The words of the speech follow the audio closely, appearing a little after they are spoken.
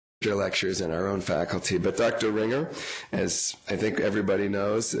lectures in our own faculty. But Dr. Ringer, as I think everybody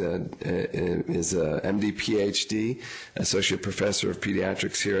knows, is a MD PhD, Associate Professor of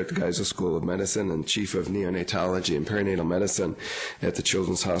Pediatrics here at the Geisel School of Medicine and Chief of Neonatology and Perinatal Medicine at the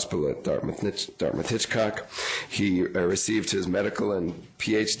Children's Hospital at Dartmouth-Hitchcock. He received his medical and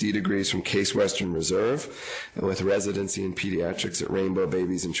PhD degrees from Case Western Reserve with residency in pediatrics at Rainbow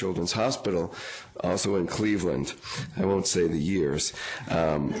Babies and Children's Hospital, also in Cleveland. I won't say the years,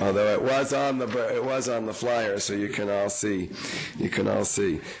 although it was on the flyer, so you can all see.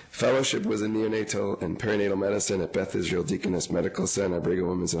 Fellowship was in neonatal and perinatal medicine at Beth Israel Deaconess Medical Center, Brigham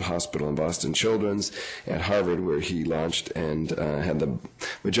Women's Hospital, and Boston Children's, at Harvard, where he launched and had the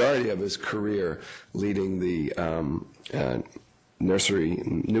majority of his career leading the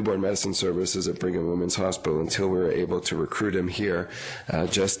newborn medicine services at Brigham Women's Hospital until we were able to recruit him here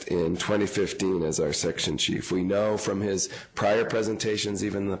just in 2015 as our section chief. We know from his prior presentations,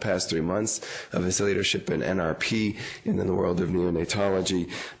 even in the past 3 months, of his leadership in NRP and in the world of neonatology,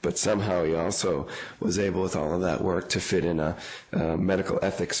 but somehow he also was able, with all of that work, to fit in a medical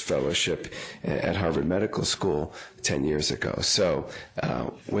ethics fellowship at Harvard Medical School 10 years ago. So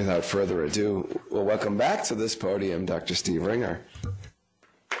without further ado, we'll welcome back to this podium Dr. Steve Ringer.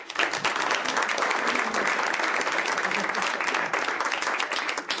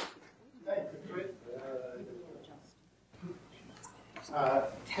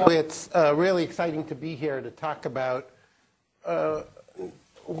 It's really exciting to be here to talk about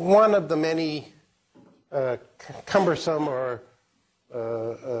one of the many cumbersome or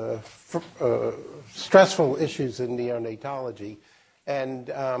stressful issues in neonatology, and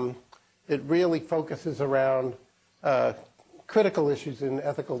it really focuses around critical issues in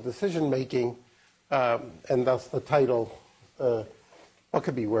ethical decision making, and thus the title, what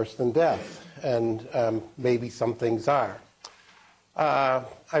could be worse than death? And maybe some things are. I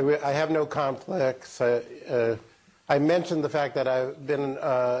have no conflicts. I mentioned the fact that I've been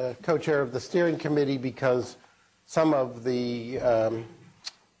co-chair of the steering committee because some of the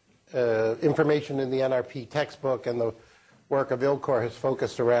information in the NRP textbook and the work of ILCOR has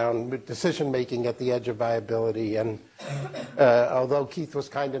focused around decision-making at the edge of viability. And although Keith was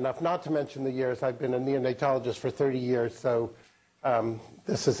kind enough not to mention the years, I've been a neonatologist for 30 years, so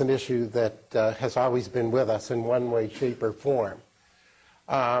this is an issue that has always been with us in one way, shape, or form.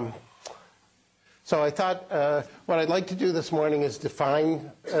 So I thought what I'd like to do this morning is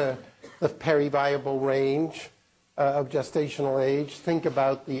define the peri-viable range of gestational age, think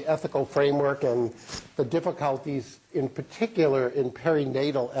about the ethical framework and the difficulties in particular in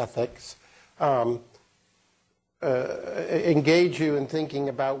perinatal ethics, engage you in thinking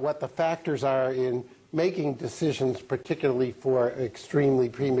about what the factors are in making decisions, particularly for extremely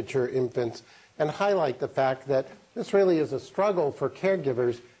premature infants, and highlight the fact that this really is a struggle for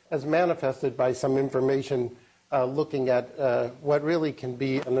caregivers as manifested by some information looking at what really can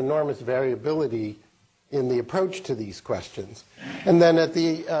be an enormous variability in the approach to these questions. And then at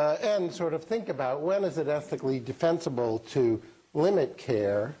the end, sort of think about when is it ethically defensible to limit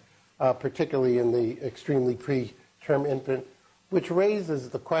care, particularly in the extremely preterm infant, which raises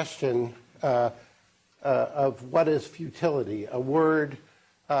the question of what is futility, a word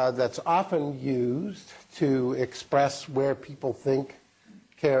that's often used to express where people think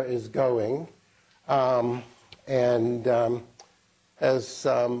care is going. As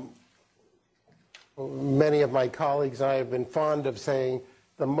many of my colleagues and I have been fond of saying,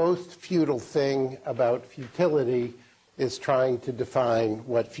 the most futile thing about futility is trying to define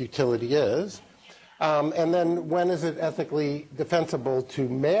what futility is. And then when is it ethically defensible to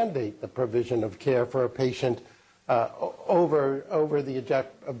mandate the provision of care for a patient over the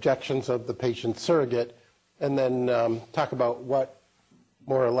objections of the patient's surrogate, and then talk about what,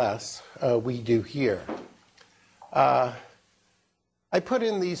 more or less, we do here. I put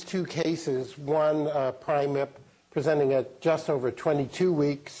in these two cases, one primip presenting at just over 22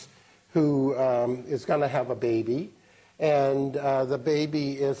 weeks who is going to have a baby, and the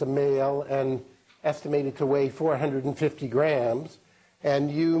baby is a male and estimated to weigh 450 grams, and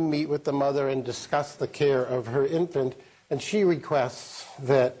you meet with the mother and discuss the care of her infant, and she requests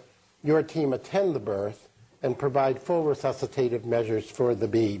that your team attend the birth and provide full resuscitative measures for the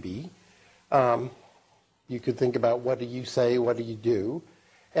baby. You could think about what do you say, what do you do?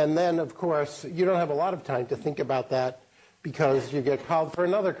 And then, of course, you don't have a lot of time to think about that because you get called for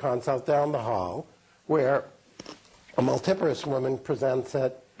another consult down the hall where a multiparous woman presents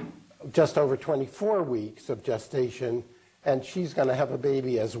at just over 24 weeks of gestation, and she's going to have a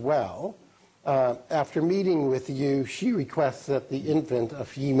baby as well. After meeting with you, she requests that the infant, a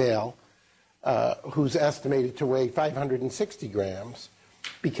female, who's estimated to weigh 560 grams,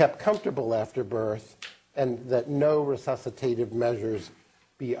 be kept comfortable after birth and that no resuscitative measures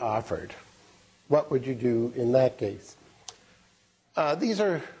be offered. What would you do in that case? These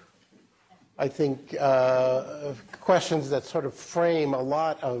are, I think, questions that sort of frame a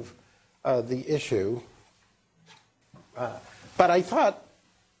lot of the issue. But I thought,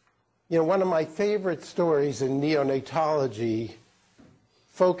 one of my favorite stories in neonatology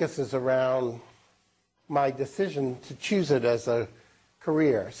focuses around my decision to choose it as a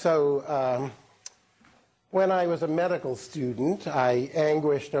career. So when I was a medical student, I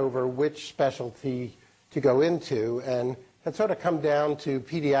anguished over which specialty to go into and had sort of come down to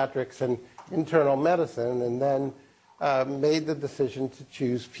pediatrics and internal medicine, and then made the decision to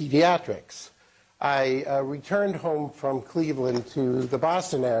choose pediatrics. I returned home from Cleveland to the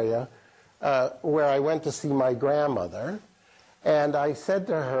Boston area, where I went to see my grandmother, and I said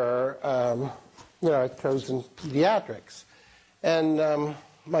to her, I've chosen pediatrics. And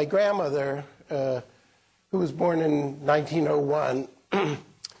my grandmother, who was born in 1901,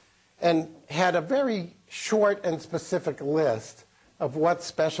 and had a very short and specific list of what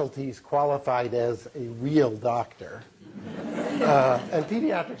specialties qualified as a real doctor. And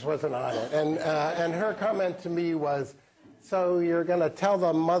pediatrics wasn't on it. And her comment to me was, so you're going to tell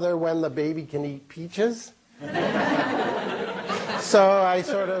the mother when the baby can eat peaches? So I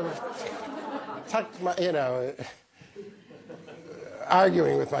sort of tucked my,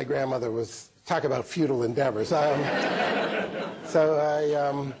 arguing with my grandmother was talk about futile endeavors. So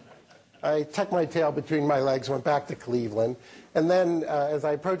I tucked my tail between my legs, went back to Cleveland, and then as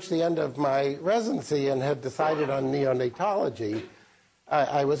I approached the end of my residency and had decided on neonatology,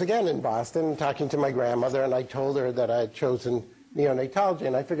 I was again in Boston talking to my grandmother, and I told her that I had chosen neonatology,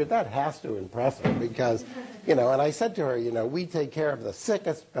 and I figured that has to impress her because, and I said to her, we take care of the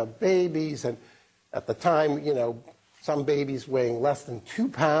sickest of babies, and at the time, some babies weighing less than 2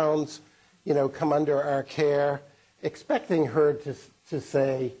 pounds, come under our care, expecting her to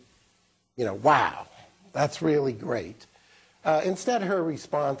say, wow, that's really great. Instead, her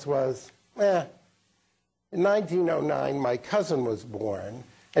response was, in 1909, my cousin was born,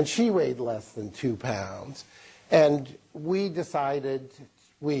 and she weighed less than 2 pounds. And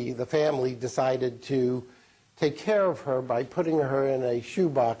the family decided to take care of her by putting her in a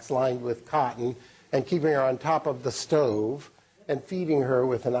shoebox lined with cotton and keeping her on top of the stove and feeding her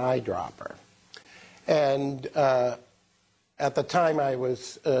with an eyedropper. And at the time I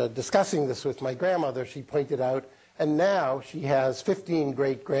was discussing this with my grandmother, she pointed out, and now she has 15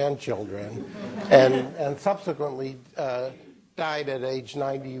 great-grandchildren and subsequently died at age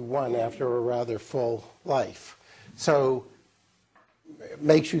 91 after a rather full life. So it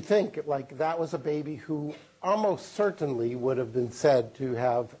makes you think, like, that was a baby who almost certainly would have been said to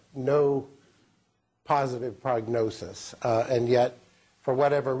have no positive prognosis, and yet, for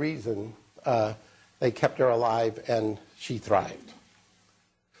whatever reason, they kept her alive and she thrived.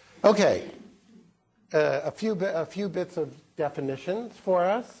 Okay, a few bits of definitions for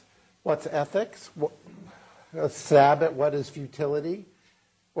us. What's ethics? A stab at what is futility?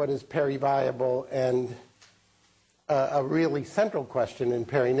 What is periviable? And a really central question in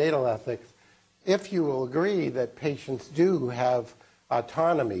perinatal ethics, if you will agree that patients do have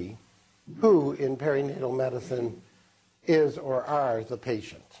autonomy, who in perinatal medicine is or are the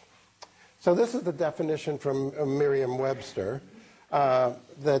patient? So this is the definition from Merriam-Webster,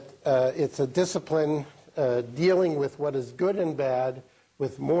 that it's a discipline dealing with what is good and bad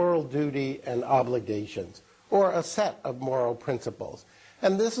with moral duty and obligations, or a set of moral principles.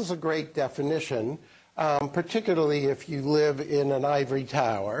 And this is a great definition, particularly if you live in an ivory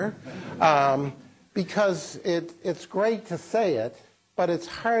tower, because it's great to say it, but it's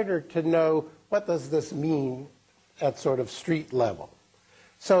harder to know what does this mean at sort of street level.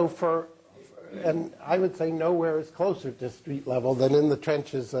 So and I would say nowhere is closer to street level than in the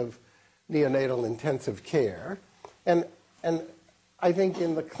trenches of neonatal intensive care. And I think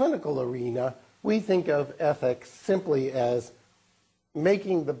in the clinical arena, we think of ethics simply as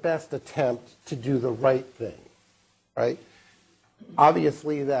making the best attempt to do the right thing, right?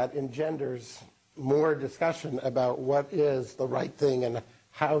 Obviously, that engenders more discussion about what is the right thing and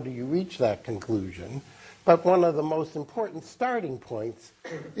how do you reach that conclusion. But one of the most important starting points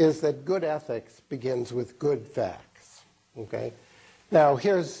is that good ethics begins with good facts, okay? Now,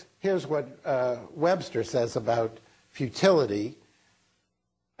 here's what Webster says about futility.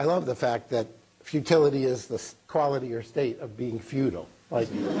 I love the fact that futility is the quality or state of being futile. Like,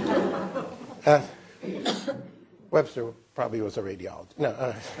 Webster probably was a radiologist.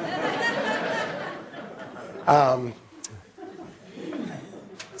 No.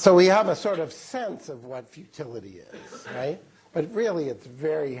 So we have a sort of sense of what futility is, right? but really it's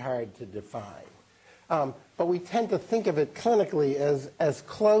very hard to define. But we tend to think of it clinically as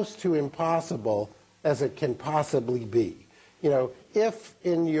close to impossible as it can possibly be. You know, if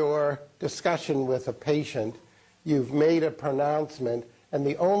in your discussion with a patient you've made a pronouncement and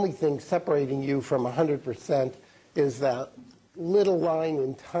the only thing separating you from 100% is that little line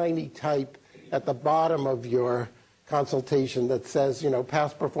in tiny type at the bottom of your consultation that says, you know,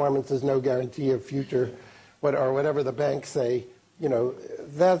 past performance is no guarantee of future, or whatever the banks say, you know,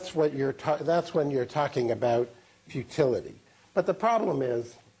 that's when you're talking about futility. But the problem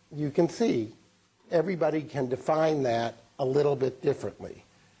is, you can see, everybody can define that a little bit differently.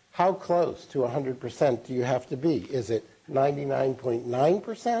 How close to 100% do you have to be? Is it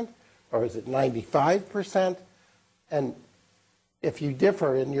 99.9% or is it 95%? And if you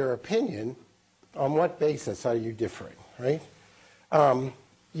differ in your opinion, on what basis are you differing, right?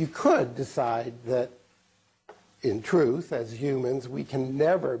 You could decide that, in truth, as humans, we can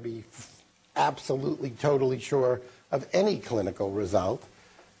never be absolutely, totally sure of any clinical result.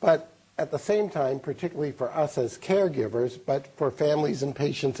 But at the same time, particularly for us as caregivers, but for families and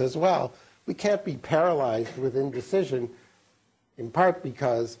patients as well, we can't be paralyzed with indecision, in part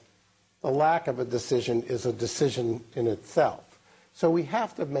because the lack of a decision is a decision in itself. So we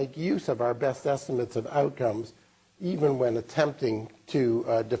have to make use of our best estimates of outcomes, even when attempting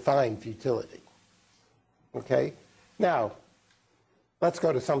to define futility. Okay? Now, let's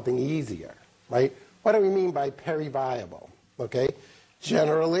go to something easier, right? What do we mean by periviable? Okay?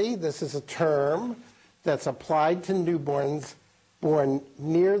 Generally, this is a term that's applied to newborns born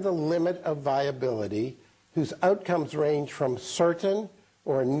near the limit of viability, whose outcomes range from certain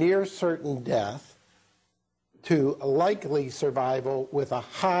or near certain death to likely survival with a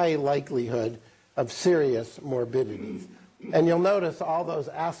high likelihood of serious morbidities. And you'll notice all those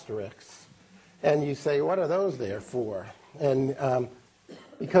asterisks, and you say, what are those there for? And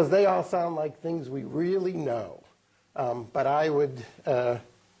because they all sound like things we really know. But I would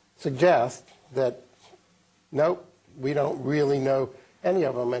suggest that, nope, we don't really know any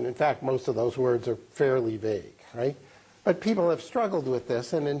of them. And in fact, most of those words are fairly vague, right? But people have struggled with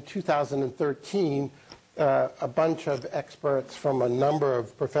this. And in 2013, a bunch of experts from a number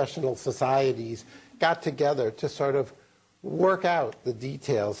of professional societies got together to sort of work out the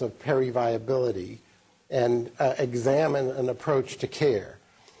details of periviability and examine an approach to care.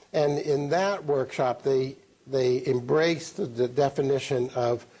 And in that workshop, they embraced the definition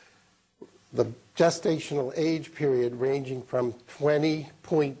of the gestational age period ranging from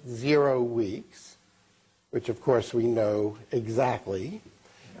 20.0 weeks, which of course we know exactly,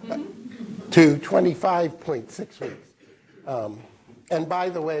 to 25.6 weeks. And by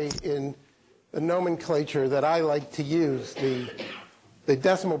the way, in the nomenclature that I like to use, the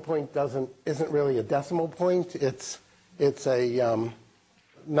decimal point isn't really a decimal point. It's a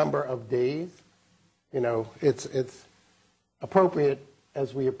number of days. You know, it's appropriate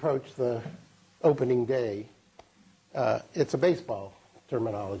as we approach the opening day. It's a baseball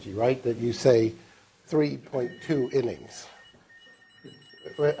terminology, right? That you say 3.2 innings,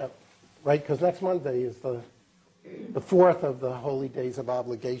 right? Because next Monday is the fourth of the holy days of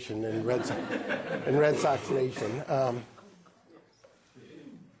obligation in Red Sox Nation.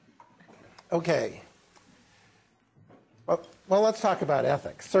 Okay. Well, let's talk about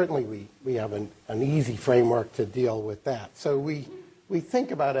ethics. Certainly we have an easy framework to deal with that. So we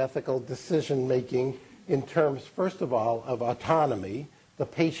think about ethical decision-making in terms, first of all, of autonomy, the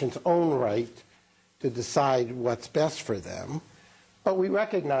patient's own right to decide what's best for them. But we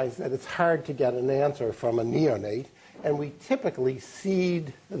recognize that it's hard to get an answer from a neonate, and we typically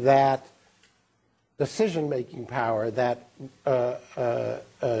cede that decision-making power, that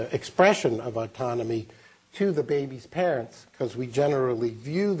expression of autonomy to the baby's parents, because we generally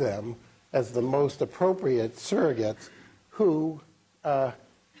view them as the most appropriate surrogates who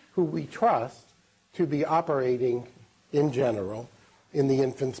we trust to be operating, in general, in the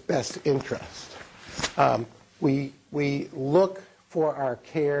infant's best interest. We look for our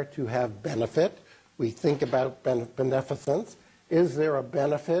care to have benefit. We think about beneficence. Is there a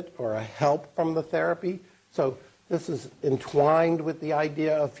benefit or a help from the therapy? So this is entwined with the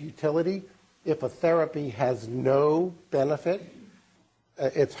idea of futility. If a therapy has no benefit,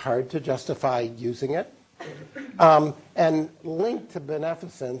 it's hard to justify using it. And linked to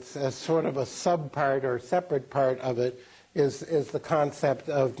beneficence as sort of a subpart or separate part of it is the concept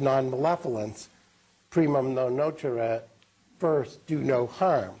of non-malevolence, primum non nocere, first do no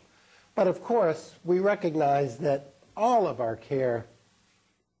harm. But of course, we recognize that all of our care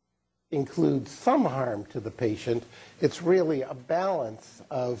includes some harm to the patient. It's really a balance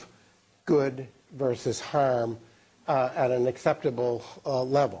of good versus harm at an acceptable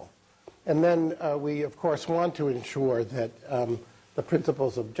level. And then we, of course, want to ensure that the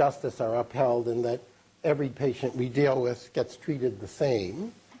principles of justice are upheld and that every patient we deal with gets treated the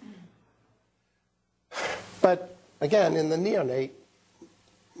same. But again, in the neonate,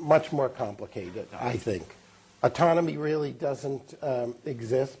 much more complicated, I think. Autonomy really doesn't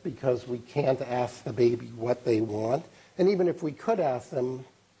exist because we can't ask the baby what they want. And even if we could ask them,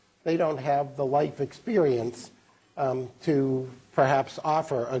 they don't have the life experience to perhaps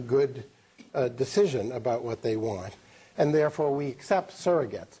offer a good decision about what they want. And therefore, we accept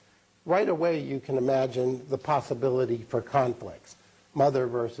surrogates. Right away, you can imagine the possibility for conflicts. Mother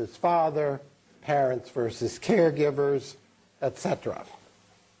versus father, parents versus caregivers, etc.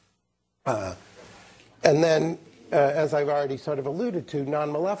 And then, as I've already sort of alluded to,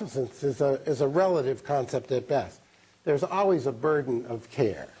 non-maleficence is a relative concept at best. There's always a burden of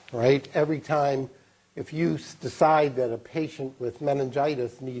care, right? Every time, if you decide that a patient with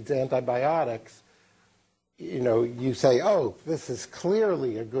meningitis needs antibiotics, you say, oh, this is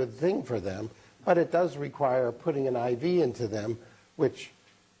clearly a good thing for them, but it does require putting an IV into them, which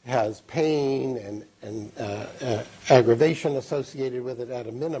has pain and aggravation associated with it at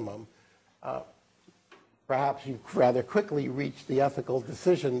a minimum. Perhaps you rather quickly reach the ethical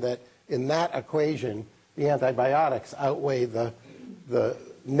decision that in that equation, the antibiotics outweigh the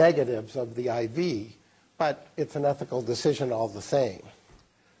negatives of the IV, but it's an ethical decision all the same.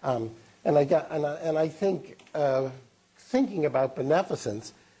 And I think thinking about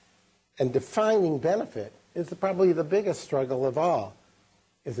beneficence and defining benefit is probably the biggest struggle of all.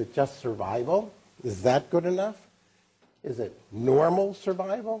 Is it just survival? Is that good enough? Is it normal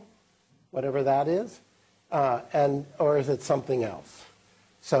survival, whatever that is? Or is it something else?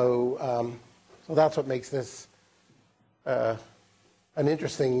 So that's what makes this an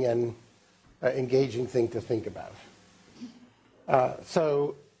interesting and engaging thing to think about.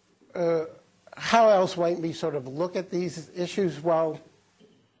 How else might we sort of look at these issues? Well,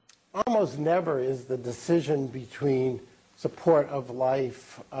 almost never is the decision between support of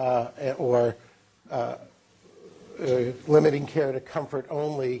life or limiting care to comfort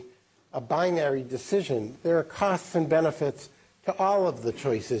only a binary decision. There are costs and benefits to all of the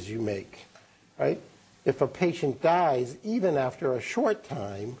choices you make, right? If a patient dies, even after a short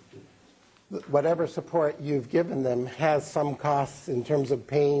time, whatever support you've given them has some costs in terms of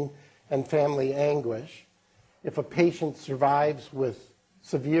pain and family anguish. If a patient survives with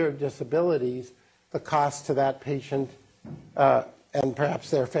severe disabilities, the cost to that patient and perhaps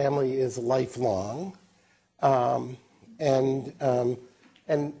their family is lifelong. And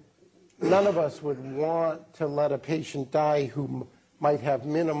none of us would want to let a patient die who might have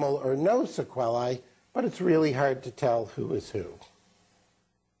minimal or no sequelae, but it's really hard to tell who is who.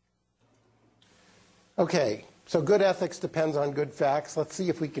 Okay, so good ethics depends on good facts. Let's see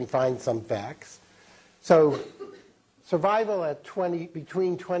if we can find some facts. So survival at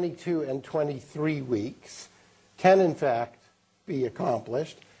between 22 and 23 weeks can in fact be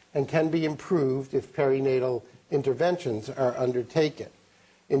accomplished and can be improved if perinatal interventions are undertaken.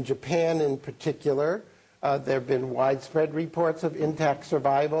 In Japan in particular, there have been widespread reports of intact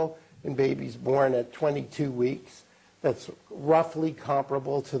survival in babies born at 22 weeks. That's roughly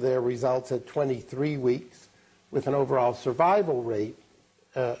comparable to their results at 23 weeks, with an overall survival rate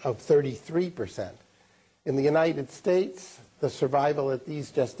of 33%. In the United States, the survival at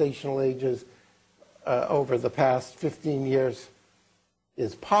these gestational ages over the past 15 years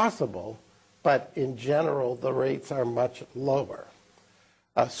is possible, but in general, the rates are much lower.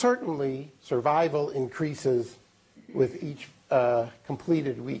 Certainly, survival increases with each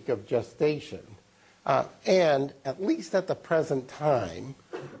completed week of gestation. And at least at the present time,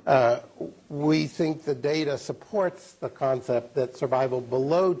 we think the data supports the concept that survival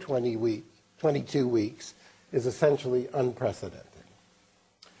below 22 weeks is essentially unprecedented.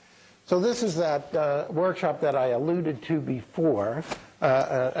 So this is that workshop that I alluded to before,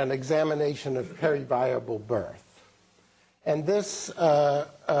 an examination of periviable birth. And this,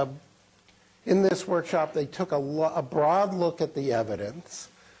 in this workshop, they took a broad look at the evidence,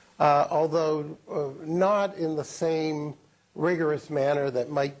 although not in the same rigorous manner that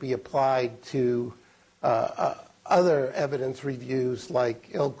might be applied to other evidence reviews like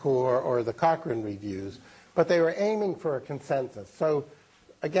ILCOR or the Cochrane reviews, but they were aiming for a consensus. So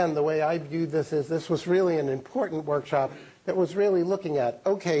again, the way I view this is this was really an important workshop that was really looking at,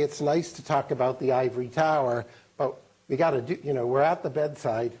 okay, it's nice to talk about the ivory tower, but we got to do, we're at the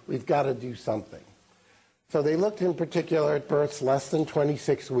bedside, we've got to do something. So they looked in particular at births less than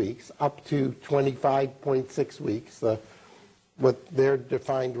 26 weeks, up to 25.6 weeks, with their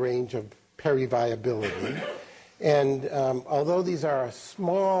defined range of periviability. And although these are a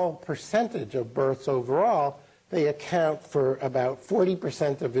small percentage of births overall, they account for about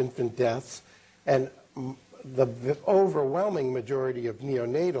 40% of infant deaths and the overwhelming majority of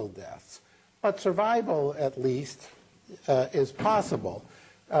neonatal deaths. But survival, at least, is possible.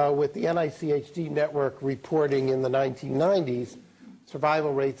 With the NICHD network reporting in the 1990s,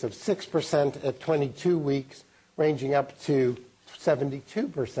 survival rates of 6% at 22 weeks, ranging up to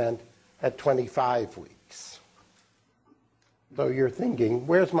 72% at 25 weeks. So you're thinking,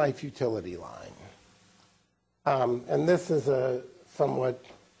 where's my futility line? And this is a somewhat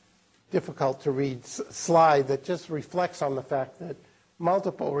difficult to read slide that just reflects on the fact that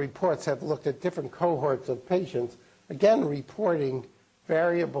multiple reports have looked at different cohorts of patients, again reporting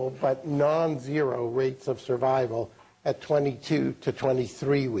variable but non-zero rates of survival at 22 to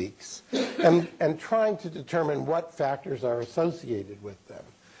 23 weeks, and trying to determine what factors are associated with them.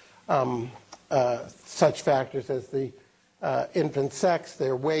 Such factors as the infant sex,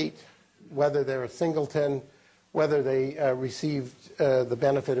 their weight, whether they're a singleton, whether they received the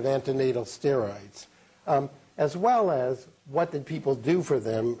benefit of antenatal steroids, as well as what did people do for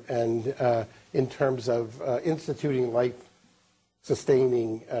them and in terms of instituting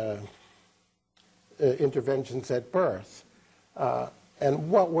life-sustaining interventions at birth, and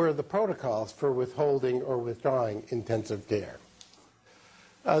what were the protocols for withholding or withdrawing intensive care.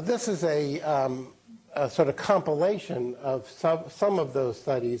 This is a sort of compilation of some of those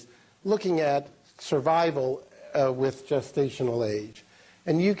studies looking at survival with gestational age.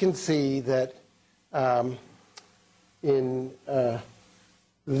 And you can see that in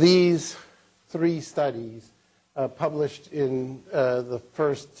these three studies published in the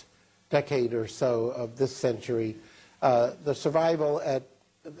first decade or so of this century, the survival at,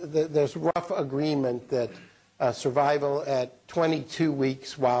 there's rough agreement that survival at 22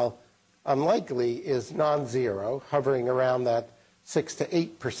 weeks, while unlikely, is non-zero, hovering around that 6 to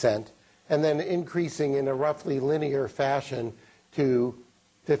 8%, and then increasing in a roughly linear fashion to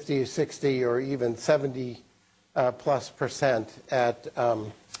 50, 60, or even 70 plus percent at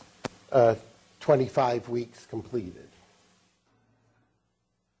 25 weeks completed.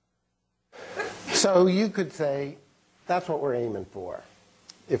 So you could say, that's what we're aiming for.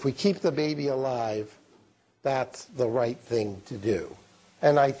 If we keep the baby alive, that's the right thing to do.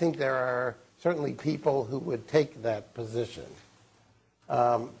 And I think there are certainly people who would take that position.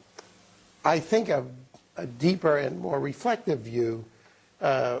 I think a deeper and more reflective view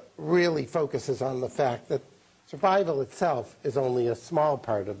really focuses on the fact that survival itself is only a small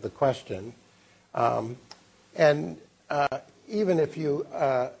part of the question. And even if you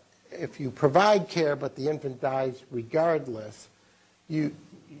provide care but the infant dies regardless, you've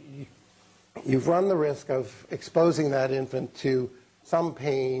run the risk of exposing that infant to some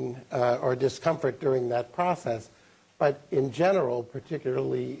pain or discomfort during that process. But in general,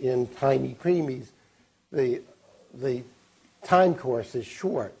 particularly in tiny preemies, the time course is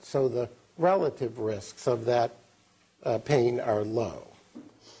short, so the relative risks of that pain are low.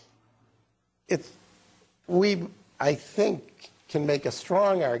 We, I think, can make a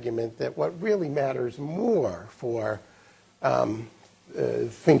strong argument that what really matters more for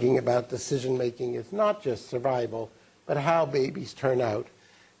thinking about decision-making is not just survival, but how babies turn out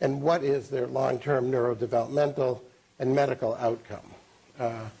and what is their long-term neurodevelopmental and medical outcome.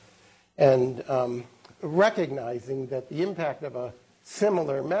 Recognizing that the impact of a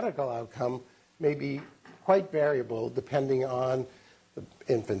similar medical outcome may be quite variable depending on the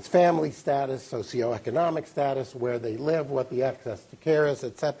infant's family status, socioeconomic status, where they live, what the access to care is,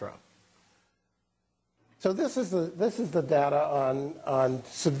 etc. So this is the data on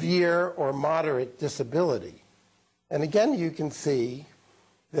severe or moderate disability. And again, you can see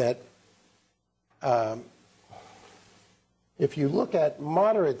that if you look at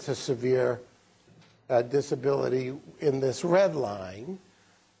moderate to severe disability in this red line,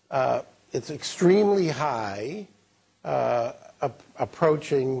 it's extremely high,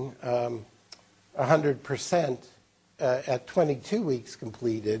 approaching 100% at 22 weeks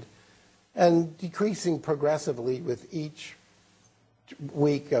completed, and decreasing progressively with each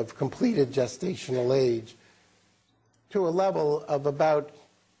week of completed gestational age to a level of about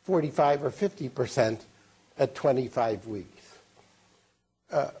 45 or 50% at 25 weeks.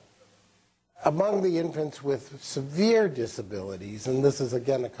 Among the infants with severe disabilities, and this is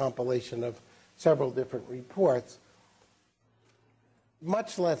again a compilation of several different reports,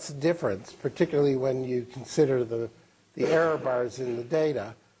 much less difference, particularly when you consider the error bars in the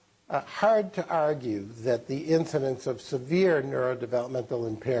data, hard to argue that the incidence of severe neurodevelopmental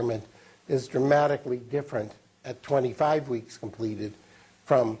impairment is dramatically different at 25 weeks completed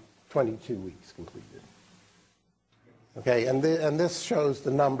from 22 weeks completed. Okay, and this shows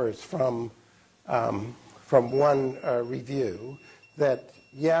the numbers from one review that,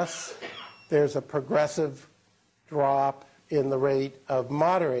 yes, there's a progressive drop in the rate of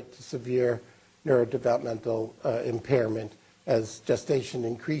moderate to severe neurodevelopmental impairment as gestation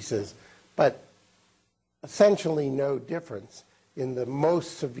increases, but essentially no difference in the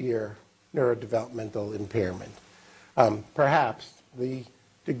most severe neurodevelopmental impairment. Perhaps the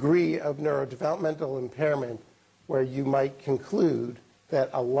degree of neurodevelopmental impairment where you might conclude that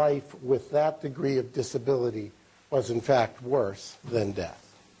a life with that degree of disability was in fact worse than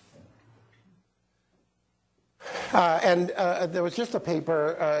death. There was just a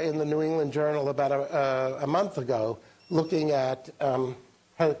paper in the New England Journal about a month ago looking at,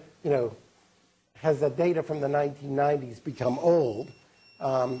 has the data from the 1990s become old?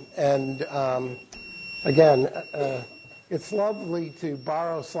 Again, it's lovely to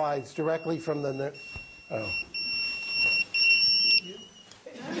borrow slides directly from the...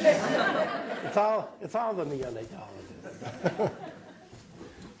 It's all the neonatologists.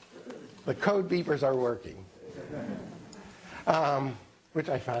 The code beepers are working, which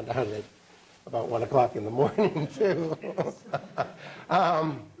I found out at about 1 o'clock in the morning, too.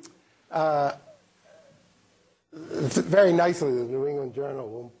 Very nicely, the New England Journal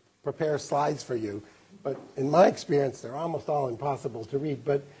will prepare slides for you, but in my experience, they're almost all impossible to read.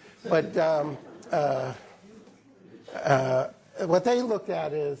 But what they looked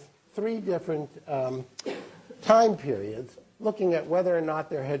at is 3 different time periods, looking at whether or not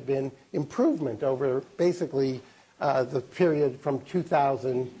there had been improvement over basically the period from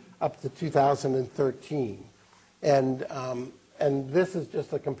 2000 up to 2013. And this is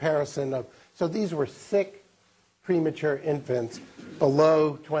just a comparison of, so these were sick premature infants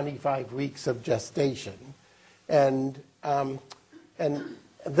below 25 weeks of gestation. And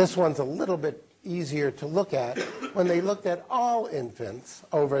this one's a little bit easier to look at. When they looked at all infants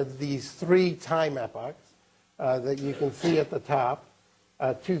over these 3 time epochs that you can see at the top,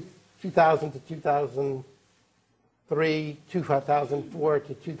 2000 to 2003, 2004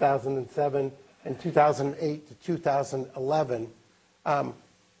 to 2007, and 2008 to 2011,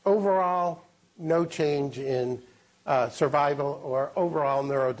 overall, no change in survival or overall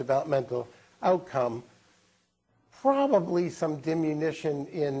neurodevelopmental outcome. Probably some diminution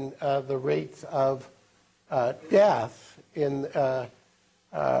in the rates of death in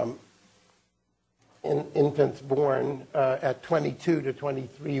infants born at 22 to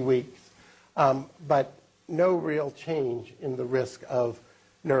 23 weeks, but no real change in the risk of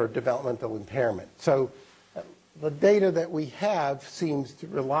neurodevelopmental impairment. So the data that we have seems to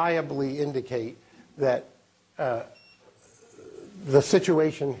reliably indicate that the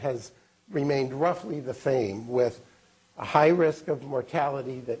situation has remained roughly the same, with a high risk of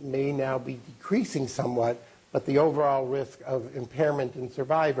mortality that may now be decreasing somewhat, but the overall risk of impairment in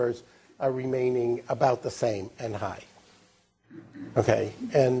survivors are remaining about the same and high. Okay,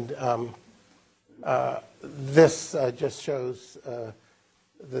 and this just shows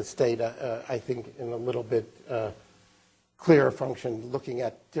this data, I think, in a little bit clearer function, looking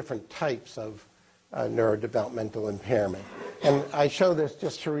at different types of neurodevelopmental impairment. And I show this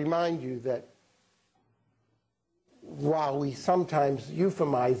just to remind you that while we sometimes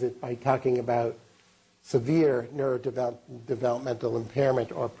euphemize it by talking about severe neurodevelopmental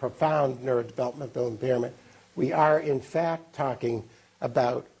impairment or profound neurodevelopmental impairment, we are in fact talking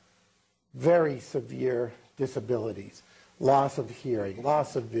about very severe disabilities, loss of hearing,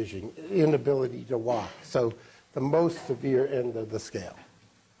 loss of vision, inability to walk. So the most severe end of the scale.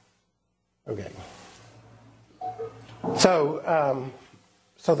 Okay.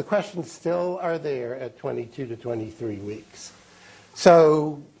 So the questions still are there at 22 to 23 weeks.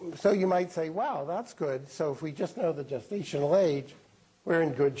 So you might say, wow, that's good. So if we just know the gestational age, we're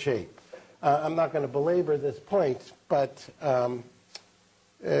in good shape. I'm not going to belabor this point, but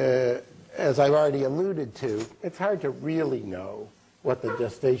as I've already alluded to, it's hard to really know what the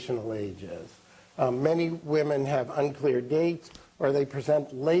gestational age is. Many women have unclear dates, or they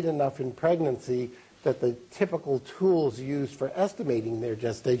present late enough in pregnancy that the typical tools used for estimating their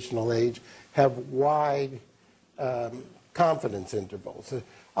gestational age have wide confidence intervals.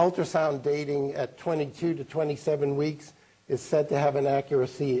 Ultrasound dating at 22 to 27 weeks is said to have an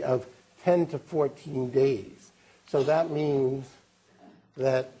accuracy of 10 to 14 days. So that means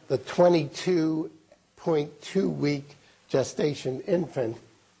that the 22.2 week gestation infant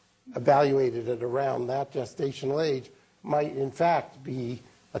evaluated at around that gestational age might in fact be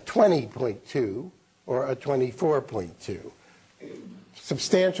a 20.2 or a 24.2.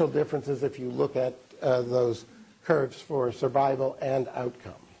 Substantial differences if you look at those curves for survival and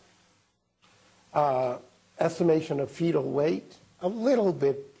outcome. estimation of fetal weight, a little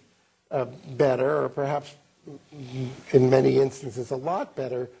bit better, or perhaps in many instances a lot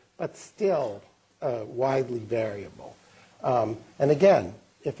better, but still widely variable. And again,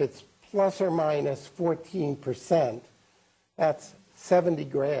 if it's plus or minus 14%, that's 70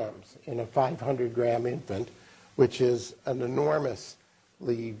 grams in a 500-gram infant, which is an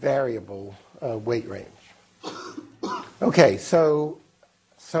enormously variable weight range. Okay, so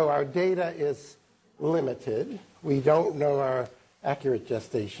our data is limited. We don't know our accurate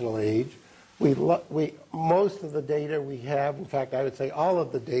gestational age. Most of the data we have, in fact, I would say all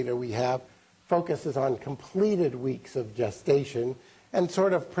of the data we have, focuses on completed weeks of gestation and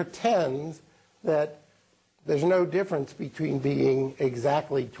sort of pretends that there's no difference between being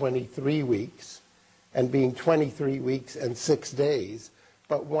exactly 23 weeks and being 23 weeks and 6 days,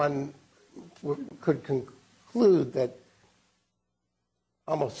 but one could conclude that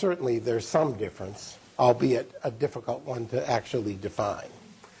almost certainly there's some difference, albeit a difficult one to actually define.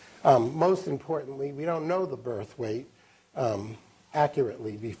 Most importantly, we don't know the birth weight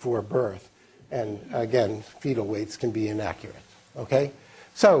accurately before birth. And again, fetal weights can be inaccurate. Okay?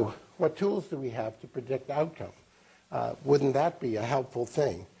 So what tools do we have to predict outcome? Wouldn't that be a helpful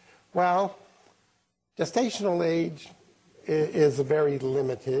thing? Well, gestational age is very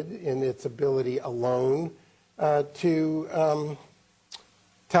limited in its ability alone to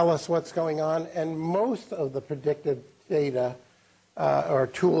tell us what's going on. And most of the predictive data or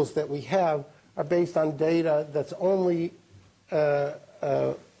tools that we have are based on data that's only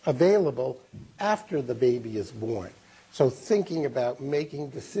available after the baby is born. So thinking about making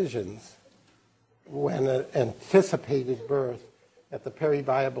decisions when an anticipated birth at the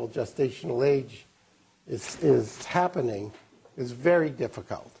periviable gestational age is happening is very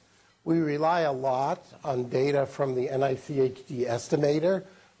difficult. We rely a lot on data from the NICHD estimator,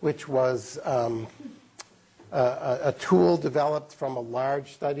 which was a tool developed from a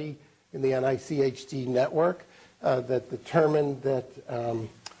large study in the NICHD network that determined that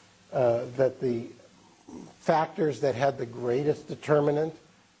the factors that had the greatest determinant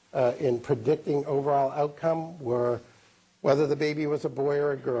in predicting overall outcome were whether the baby was a boy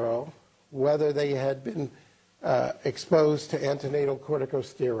or a girl, whether they had been exposed to antenatal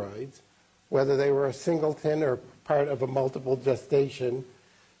corticosteroids, whether they were a singleton or part of a multiple gestation,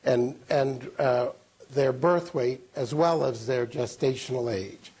 and their birth weight as well as their gestational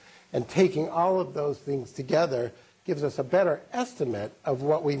age. And taking all of those things together gives us a better estimate of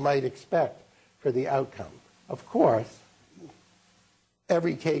what we might expect for the outcome. Of course,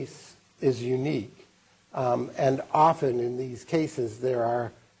 every case is unique, and often in these cases there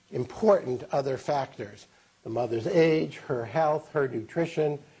are important other factors. The mother's age, her health, her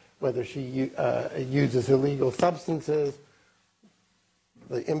nutrition, whether she uses illegal substances,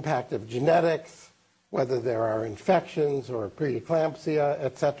 the impact of genetics, whether there are infections or preeclampsia,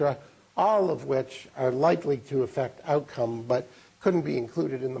 etc., all of which are likely to affect outcome but couldn't be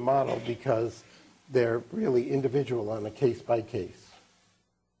included in the model because they're really individual on a case-by-case.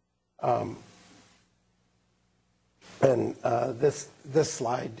 This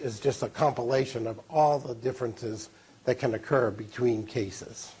slide is just a compilation of all the differences that can occur between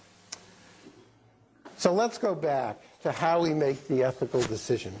cases. So let's go back to how we make the ethical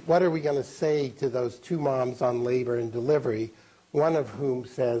decision. What are we going to say to those two moms on labor and delivery, one of whom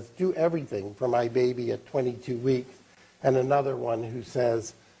says, do everything for my baby at 22 weeks, and another one who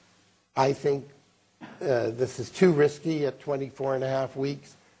says, I think this is too risky at 24 and a half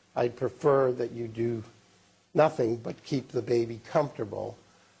weeks. I'd prefer that you do nothing but keep the baby comfortable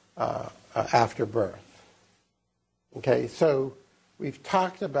after birth. Okay, so we've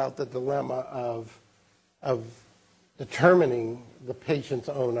talked about the dilemma of determining the patient's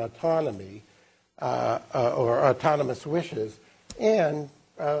own autonomy or autonomous wishes, and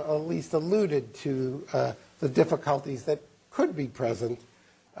at least alluded to the difficulties that could be present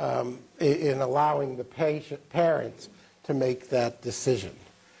in allowing the parents to make that decision.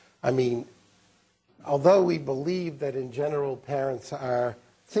 I mean, although we believe that in general parents are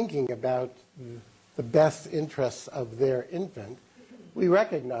thinking about the best interests of their infant, we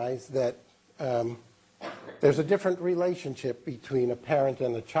recognize that there's a different relationship between a parent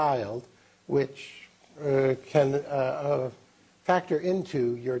and a child, which can factor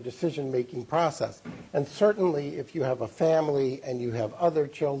into your decision-making process. And certainly if you have a family and you have other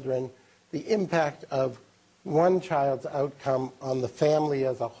children, the impact of one child's outcome on the family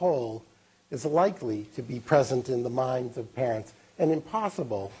as a whole is likely to be present in the minds of parents, and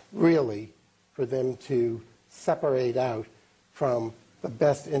impossible, really, for them to separate out from the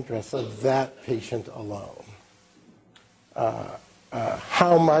best interests of that patient alone.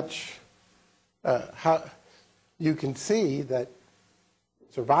 you can see that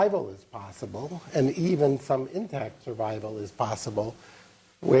survival is possible, and even some intact survival is possible.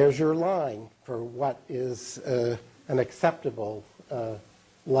 Where's your line for what is an acceptable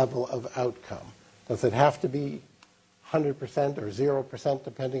level of outcome? Does it have to be 100% or 0%,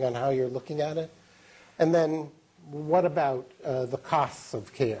 depending on how you're looking at it? And then what about the costs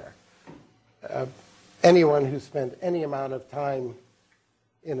of care? Anyone who spent any amount of time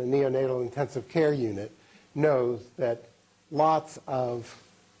in a neonatal intensive care unit knows that lots of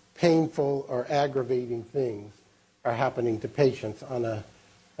painful or aggravating things are happening to patients on a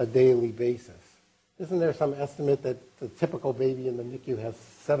daily basis. Isn't there some estimate that the typical baby in the NICU has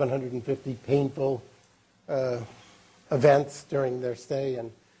 750 painful events during their stay,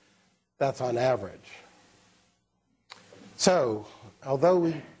 and that's on average. So, although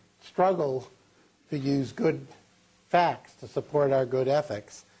we struggle to use good facts to support our good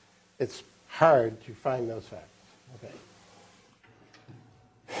ethics, it's hard to find those facts. Okay.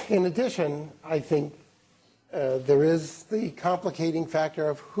 In addition, I think there is the complicating factor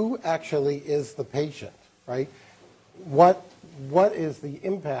of who actually is the patient, right? What is the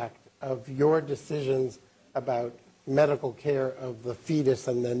impact of your decisions about medical care of the fetus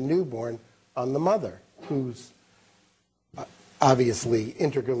and then newborn on the mother, who's obviously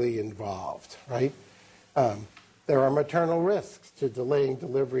integrally involved, right? There are maternal risks to delaying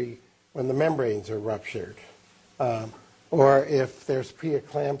delivery when the membranes are ruptured, or if there's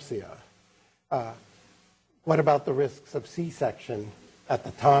preeclampsia. What about the risks of C-section at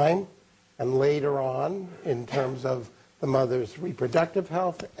the time and later on in terms of the mother's reproductive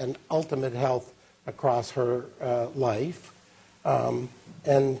health and ultimate health across her life?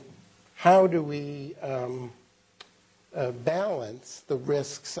 And how do we balance the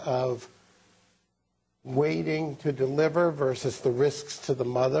risks of waiting to deliver versus the risks to the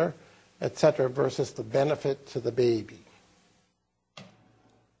mother, et cetera, versus the benefit to the baby?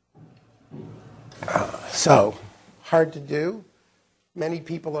 So, hard to do. Many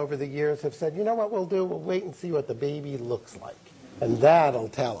people over the years have said, you know what we'll do? We'll wait and see what the baby looks like, and that'll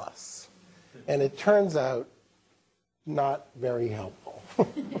tell us. And it turns out not very helpful.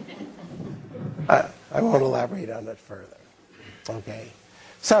 I won't elaborate on it further. Okay?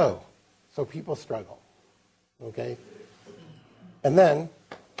 So people struggle. Okay? And then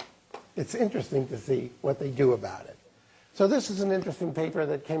it's interesting to see what they do about it. So this is an interesting paper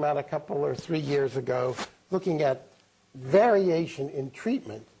that came out a couple or 3 years ago looking at variation in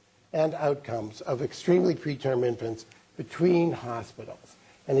treatment and outcomes of extremely preterm infants between hospitals.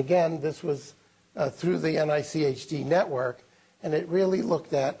 And again, this was through the NICHD network, and it really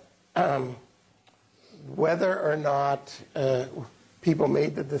looked at whether or not people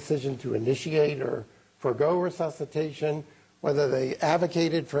made the decision to initiate or forgo resuscitation, whether they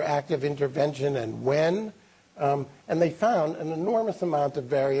advocated for active intervention and when. And they found an enormous amount of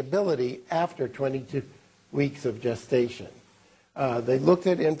variability after 22 weeks of gestation. They looked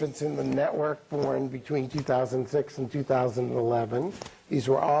at infants in the network born between 2006 and 2011. These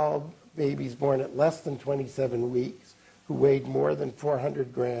were all babies born at less than 27 weeks who weighed more than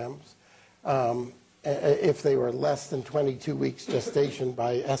 400 grams. If they were less than 22 weeks gestation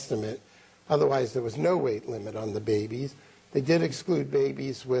by estimate. Otherwise, there was no weight limit on the babies. They did exclude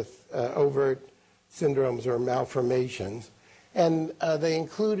babies with overt syndromes or malformations. And they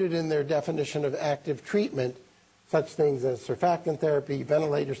included in their definition of active treatment such things as surfactant therapy,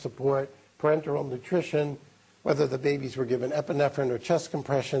 ventilator support, parenteral nutrition, whether the babies were given epinephrine or chest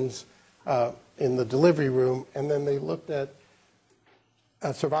compressions in the delivery room. And then they looked at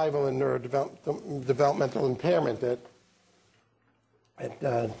survival and neurodevelopmental impairment at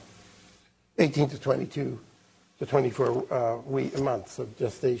 18 to 22 to 24 months of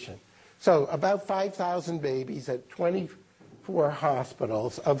gestation. So about 5,000 babies at 24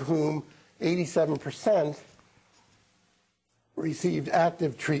 hospitals, of whom 87% received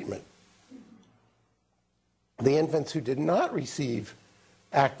active treatment. The infants who did not receive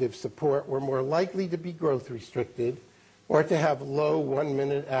active support were more likely to be growth restricted or to have low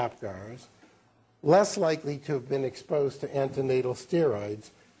 1-minute APGARs, less likely to have been exposed to antenatal steroids,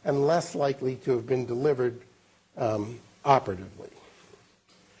 and less likely to have been delivered operatively.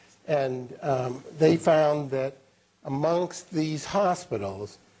 And they found that amongst these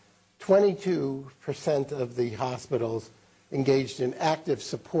hospitals, 22% of the hospitals engaged in active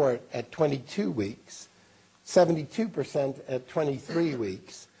support at 22 weeks, 72% at 23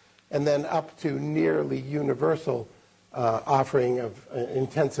 weeks, and then up to nearly universal offering of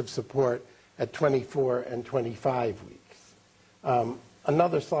intensive support at 24 and 25 weeks.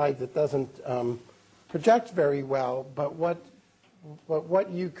 Another slide that doesn't project very well, but what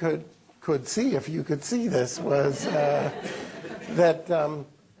you could could see, if you could see this, was that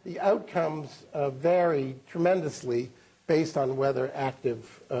the outcomes varied tremendously based on whether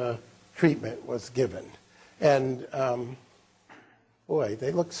active treatment was given. And boy,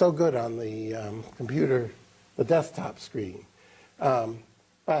 they look so good on the computer, the desktop screen.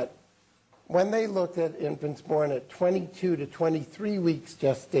 But when they looked at infants born at 22 to 23 weeks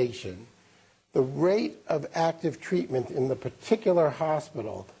gestation, the rate of active treatment in the particular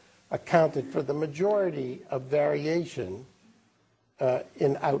hospital accounted for the majority of variation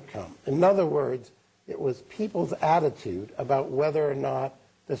in outcome. In other words, it was people's attitude about whether or not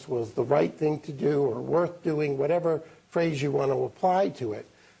this was the right thing to do or worth doing, whatever phrase you want to apply to it.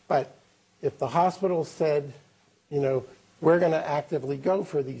 But if the hospital said, you know, we're going to actively go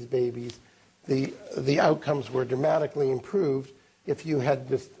for these babies, the outcomes were dramatically improved. If you had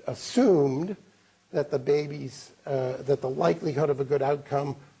just assumed that the babies, that the likelihood of a good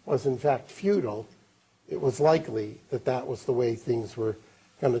outcome was in fact futile, it was likely that that was the way things were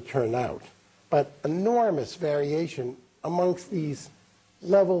going to turn out. But enormous variation amongst these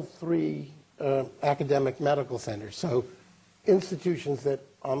level 3 academic medical centers. So institutions that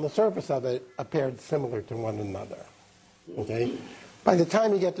on the surface of it appeared similar to one another. Okay? By the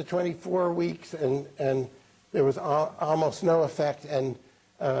time you get to 24 weeks and there was almost no effect and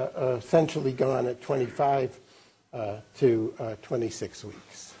essentially gone at 25 to 26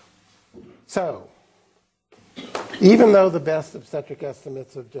 weeks. So even though the best obstetric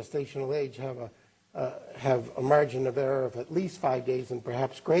estimates of gestational age have a margin of error of at least 5 days and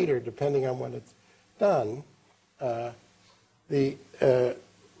perhaps greater depending on when it's done, the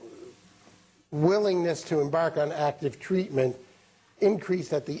willingness to embark on active treatment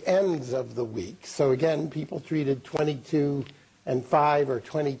increased at the ends of the week. So again, people treated 22 and 5 or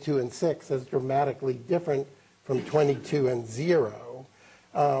 22 and 6 as dramatically different from 22 and 0.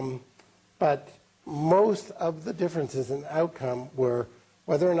 But most of the differences in outcome were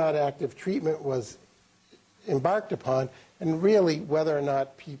whether or not active treatment was embarked upon, and really whether or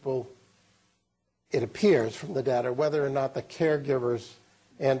not people, it appears from the data, whether or not the caregivers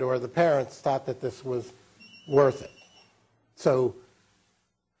and or the parents thought that this was worth it. So,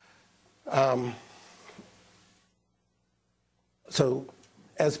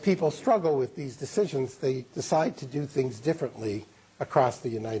 as people struggle with these decisions, they decide to do things differently across the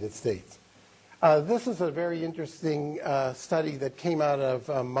United States. This is a very interesting study that came out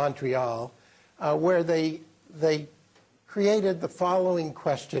of Montreal, where they created the following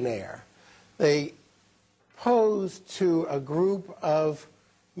questionnaire. They posed to a group of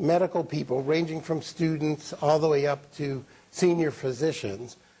medical people, ranging from students all the way up to senior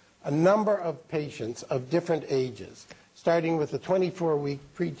physicians, a number of patients of different ages, starting with the 24-week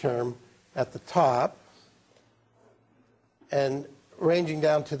preterm at the top and ranging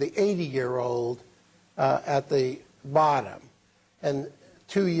down to the 80-year-old at the bottom, and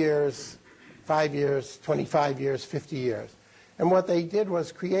 2 years, 5 years, 25 years, 50 years. And what they did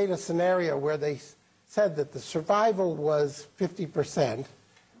was create a scenario where they said that the survival was 50%,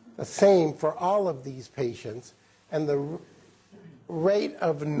 the same for all of these patients, and the rate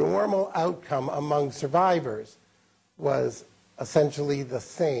of normal outcome among survivors was essentially the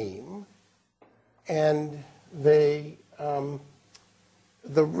same, and they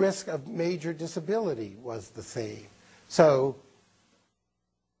the risk of major disability was the same. So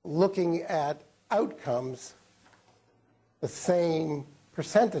looking at outcomes, the same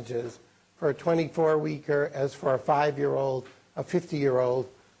percentages for a 24-weeker as for a 5-year-old, a 50-year-old,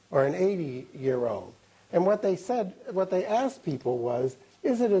 or an 80-year-old. And what they said, what they asked people was,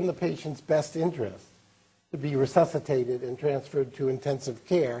 is it in the patient's best interest to be resuscitated and transferred to intensive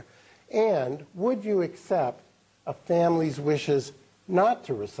care? And would you accept a family's wishes not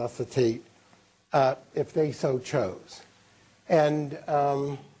to resuscitate if they so chose? And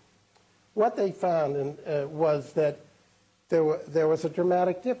what they found was that there was a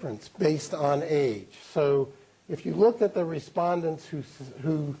dramatic difference based on age. So if you looked at the respondents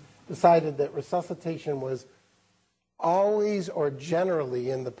who decided that resuscitation was always or generally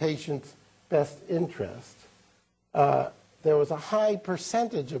in the patient's best interest, there was a high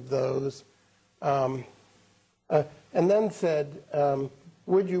percentage of those, and then said,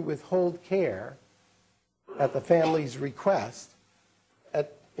 would you withhold care at the family's request?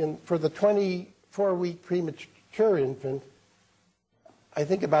 For the 24-week premature infant, I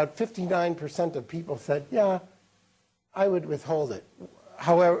think about 59% of people said, yeah, I would withhold it.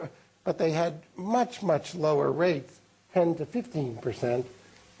 However, but they had much, much lower rates, 10 to 15%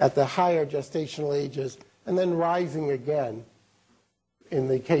 at the higher gestational ages, and then rising again in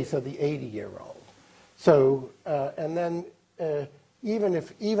the case of the 80-year-old. So, and then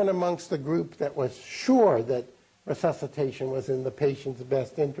even amongst the group that was sure that resuscitation was in the patient's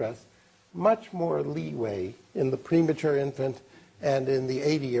best interest, much more leeway in the premature infant and in the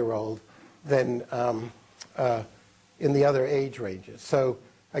 80-year-old than in the other age ranges. So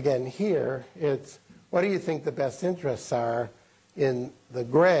again, here it's what do you think the best interests are in the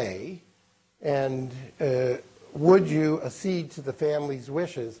gray, and would you accede to the family's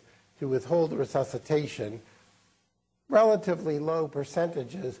wishes to withhold resuscitation? Relatively low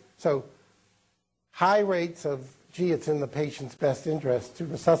percentages, so high rates of, gee, it's in the patient's best interest to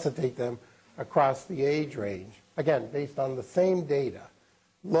resuscitate them across the age range. Again, based on the same data,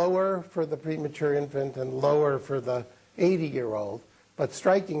 lower for the premature infant and lower for the 80-year-old, but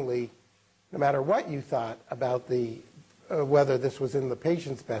strikingly, no matter what you thought about the whether this was in the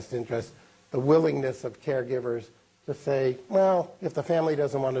patient's best interest, the willingness of caregivers to say, well, if the family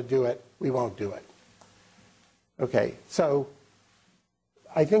doesn't want to do it, we won't do it. Okay, so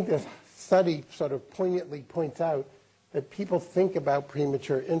I think this study sort of poignantly points out that people think about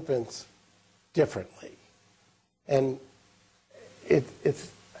premature infants differently. And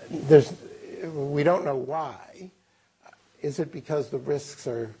we don't know why. Is it because the risks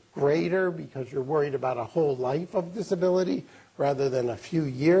are greater because you're worried about a whole life of disability rather than a few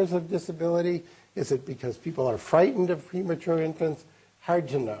years of disability? Is it because people are frightened of premature infants? Hard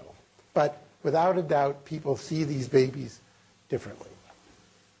to know. But without a doubt, people see these babies differently.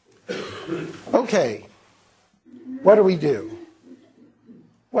 Okay, what do we do?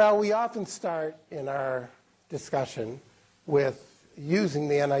 Well, we often start in our discussion with using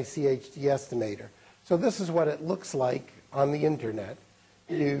the NICHD estimator. So this is what it looks like on the internet.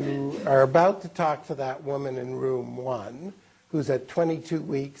 You are about to talk to that woman in room 1 who's at 22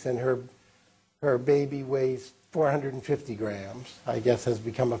 weeks and her baby weighs 450 grams, I guess has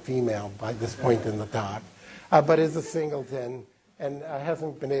become a female by this point in the talk, but is a singleton and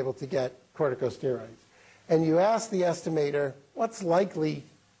hasn't been able to get corticosteroids. And you ask the estimator, what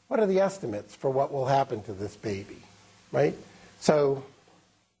are the estimates for what will happen to this baby, right? So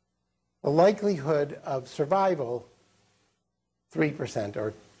the likelihood of survival, 3%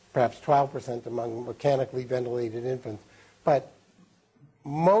 or perhaps 12% among mechanically ventilated infants, but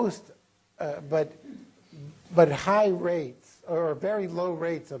high rates or very low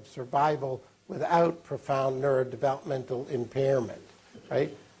rates of survival without profound neurodevelopmental impairment,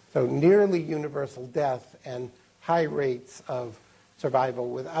 right? So nearly universal death and high rates of survival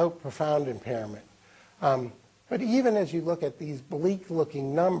without profound impairment. But even as you look at these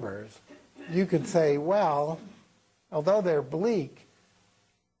bleak-looking numbers, you could say, well, although they're bleak,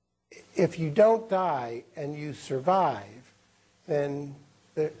 if you don't die and you survive, then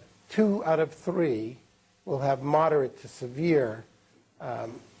 2 out of 3 will have moderate to severe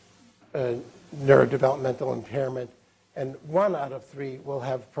neurodevelopmental impairment, and 1 out of 3 will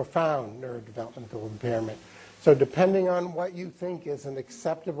have profound neurodevelopmental impairment. So depending on what you think is an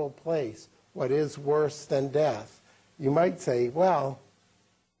acceptable place, what is worse than death, you might say, well,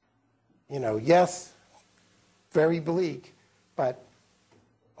 yes, very bleak, but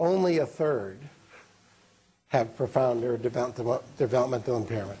only a third have profound neurodevelopmental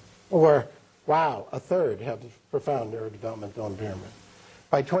impairment. Or, wow, a third have profound neurodevelopmental impairment.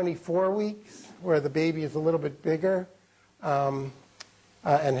 By 24 weeks, where the baby is a little bit bigger and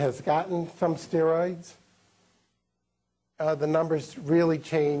has gotten some steroids, the numbers really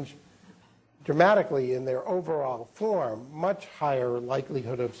change dramatically in their overall form. Much higher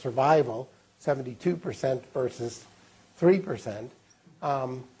likelihood of survival, 72% versus 3%,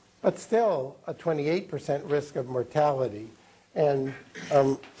 but still a 28% risk of mortality. And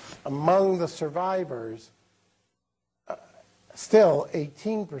among the survivors, still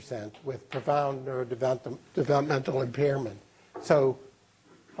 18% with profound neurodevelopmental impairment. So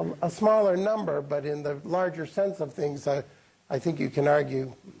a smaller number, but in the larger sense of things, I think you can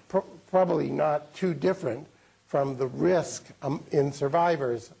argue probably not too different from the risk in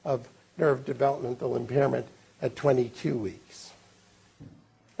survivors of neurodevelopmental impairment at 22 weeks.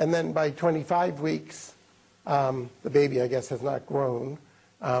 And then by 25 weeks, the baby, I guess, has not grown,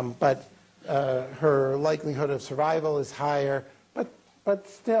 but her likelihood of survival is higher, but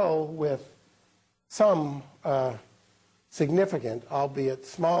still with some significant, albeit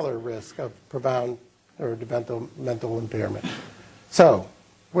smaller, risk of profound neurodevelopmental impairment. So,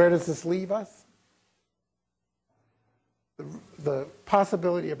 where does this leave us? The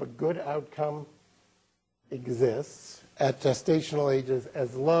possibility of a good outcome exists at gestational ages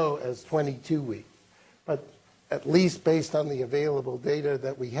as low as 22 weeks. But at least based on the available data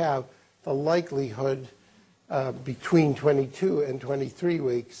that we have, the likelihood between 22 and 23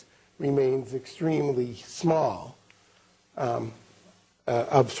 weeks remains extremely small.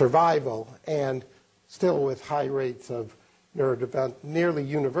 of survival, and still with high rates of nearly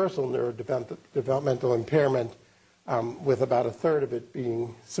universal neurodevelopmental impairment, with about a third of it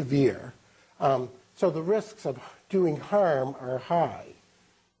being severe. So the risks of doing harm are high.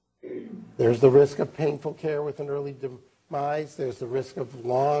 There's the risk of painful care with an early demise. There's the risk of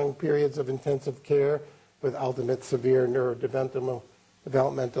long periods of intensive care with ultimate severe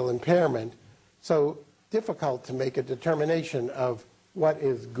neurodevelopmental impairment. So difficult to make a determination of what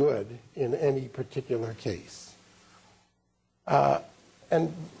is good in any particular case.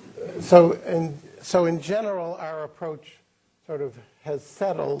 And so in general, our approach sort of has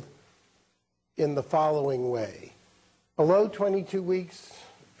settled in the following way. Below 22 weeks,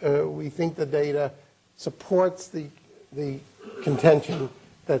 we think the data supports the contention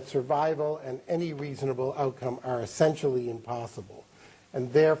that survival and any reasonable outcome are essentially impossible.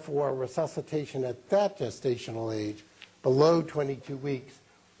 And therefore, resuscitation at that gestational age, below 22 weeks,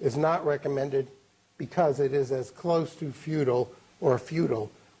 is not recommended because it is as close to futile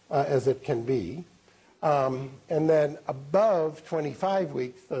as it can be. And then above 25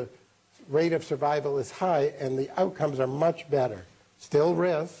 weeks, the rate of survival is high and the outcomes are much better. Still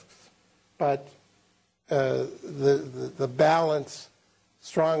risks, but the balance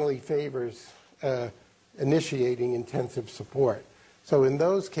strongly favors initiating intensive support. So in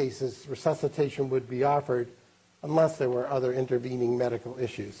those cases, resuscitation would be offered unless there were other intervening medical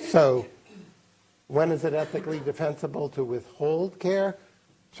issues. So when is it ethically defensible to withhold care?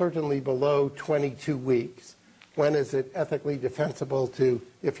 Certainly below 22 weeks. When is it ethically defensible to,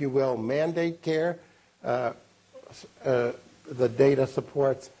 if you will, mandate care? The data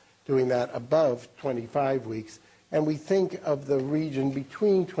supports doing that above 25 weeks. And we think of the region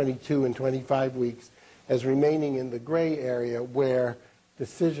between 22 and 25 weeks as remaining in the gray area where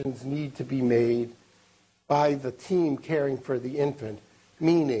decisions need to be made by the team caring for the infant,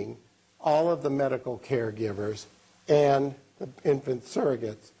 meaning all of the medical caregivers and the infant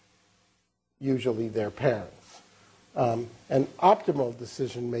surrogates, usually their parents. And optimal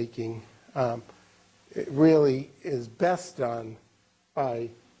decision-making really is best done by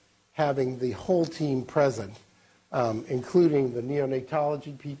having the whole team present, including the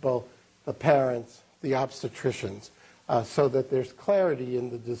neonatology people, the parents, the obstetricians, so that there's clarity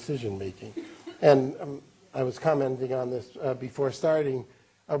in the decision-making. And I was commenting on this before starting,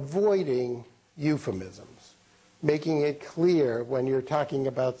 avoiding euphemisms, making it clear when you're talking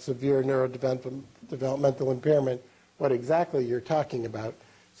about severe neurodevelopmental impairment what exactly you're talking about,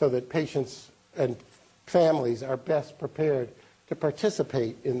 so that patients and families are best prepared to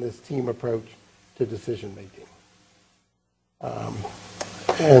participate in this team approach to decision-making.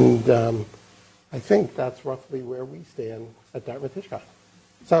 I think that's roughly where we stand at Dartmouth-Hitchcock.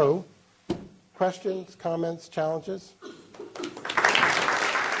 So, questions, comments, challenges?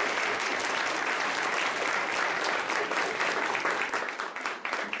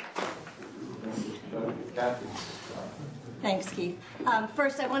 Thanks, Keith.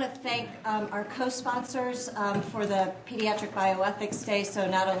 First, I want to thank our co-sponsors for the Pediatric Bioethics Day. So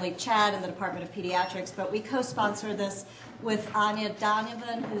not only Chad and the Department of Pediatrics, but we co-sponsor this with Anya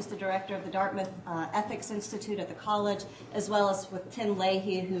Donovan, who's the director of the Dartmouth Ethics Institute at the college, as well as with Tim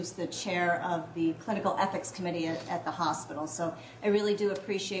Leahy, who's the chair of the Clinical Ethics Committee at the hospital. So I really do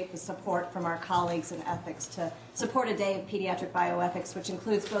appreciate the support from our colleagues in ethics to support a day of pediatric bioethics, which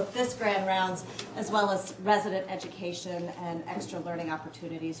includes both this grand rounds as well as resident education and extra learning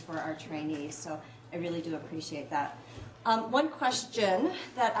opportunities for our trainees. So I really do appreciate that. One question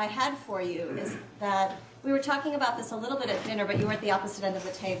that I had for you is that we were talking about this a little bit at dinner, but you were at the opposite end of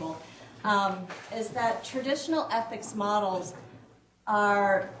the table, is that traditional ethics models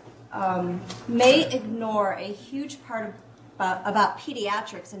may ignore a huge part about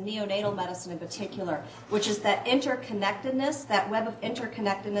pediatrics and neonatal medicine in particular, which is that interconnectedness, that web of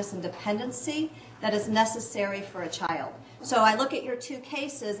interconnectedness and dependency that is necessary for a child. So I look at your two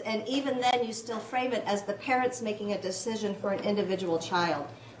cases, and even then you still frame it as the parents making a decision for an individual child.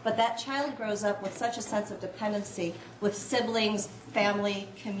 But that child grows up with such a sense of dependency with siblings, family,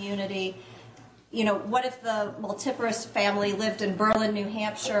 community. You know, what if the multiparous family lived in Berlin, New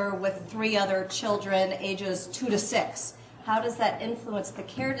Hampshire with 3 other children ages 2 to 6? How does that influence the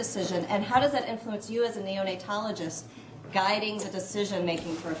care decision? And how does that influence you as a neonatologist guiding the decision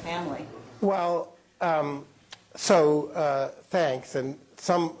making for a family? Well, thanks. And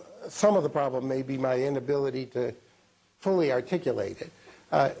some of the problem may be my inability to fully articulate it.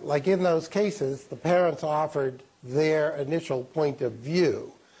 Like in those cases, the parents offered their initial point of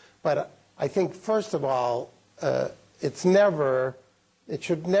view. But I think, first of all, it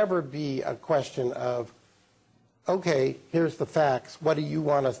should never be a question of okay, here's the facts. What do you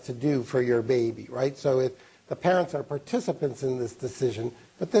want us to do for your baby, right? So the parents are participants in this decision,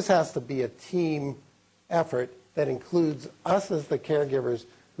 but this has to be a team effort that includes us as the caregivers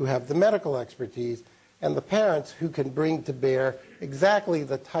who have the medical expertise and the parents who can bring to bear exactly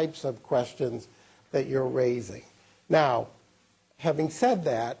the types of questions that you're raising. Now, having said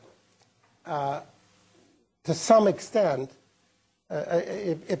that, to some extent,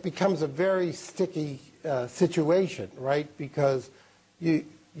 it becomes a very sticky situation, right? Because you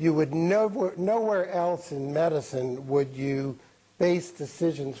would nowhere else in medicine would you base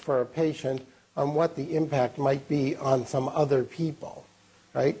decisions for a patient on what the impact might be on some other people,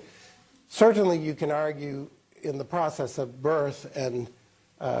 right? Certainly you can argue in the process of birth and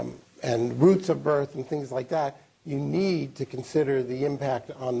roots of birth and things like that, you need to consider the impact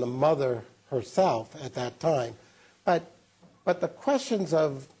on the mother herself at that time. But the questions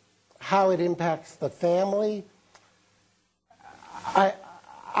of how it impacts the family,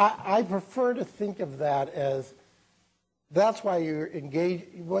 I prefer to think of that as that's why you're engaged.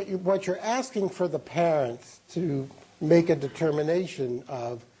 What you're asking for the parents to make a determination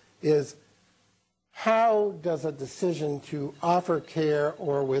of is how does a decision to offer care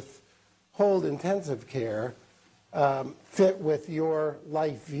or withhold intensive care fit with your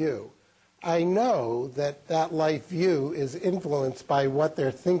life view. I know that that life view is influenced by what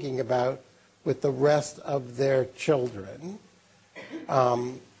they're thinking about with the rest of their children,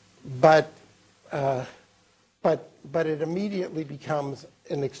 but it immediately becomes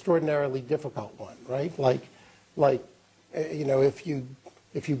an extraordinarily difficult one, right? Like you know, if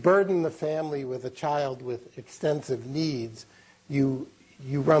you burden the family with a child with extensive needs, you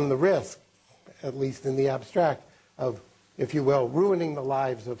run the risk, at least in the abstract, of, if you will, ruining the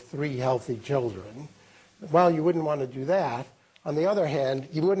lives of 3 healthy children. Well, you wouldn't want to do that. On the other hand,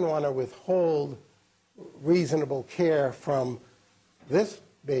 you wouldn't want to withhold reasonable care from this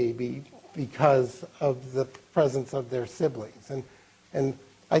baby because of the presence of their siblings. And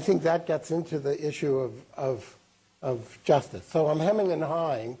I think that gets into the issue of justice. So I'm hemming and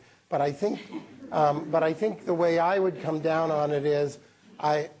hawing, but I think the way I would come down on it is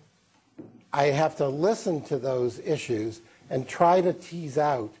I have to listen to those issues and try to tease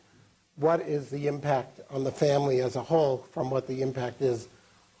out what is the impact on the family as a whole from what the impact is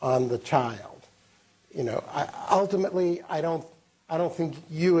on the child. You know, ultimately, I don't think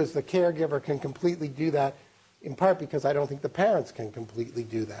you as the caregiver can completely do that, in part because I don't think the parents can completely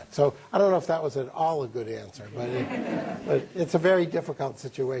do that. So I don't know if that was at all a good answer, but it's a very difficult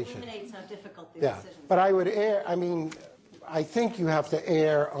situation. Illuminates how difficult these Yeah, decisions are. but I would err, I mean, I think you have to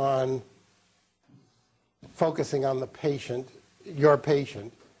err on focusing on the patient, your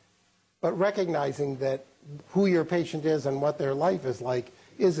patient, but recognizing that who your patient is and what their life is like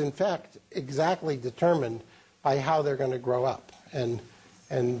is in fact exactly determined by how they're going to grow up. And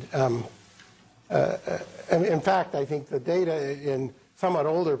in fact, I think the data in somewhat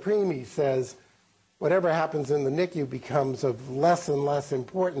older preemies says whatever happens in the NICU becomes of less and less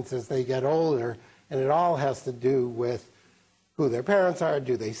importance as they get older, and it all has to do with who their parents are,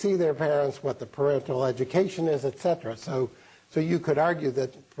 do they see their parents, what the parental education is, etc. So you could argue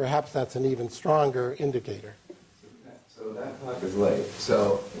that perhaps that's an even stronger indicator. So that clock is late,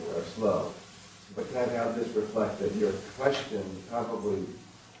 or slow. But can I just reflect that your question probably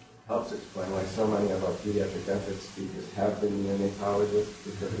helps explain why so many of our pediatric ethics speakers have been neonatologists,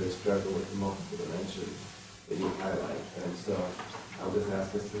 because they struggle with the multiple dimensions that you highlight. And so I'll just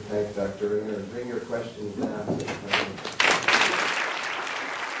ask us to thank Dr. Ringer and bring your questions now.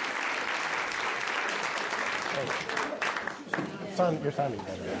 You're sounding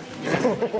better.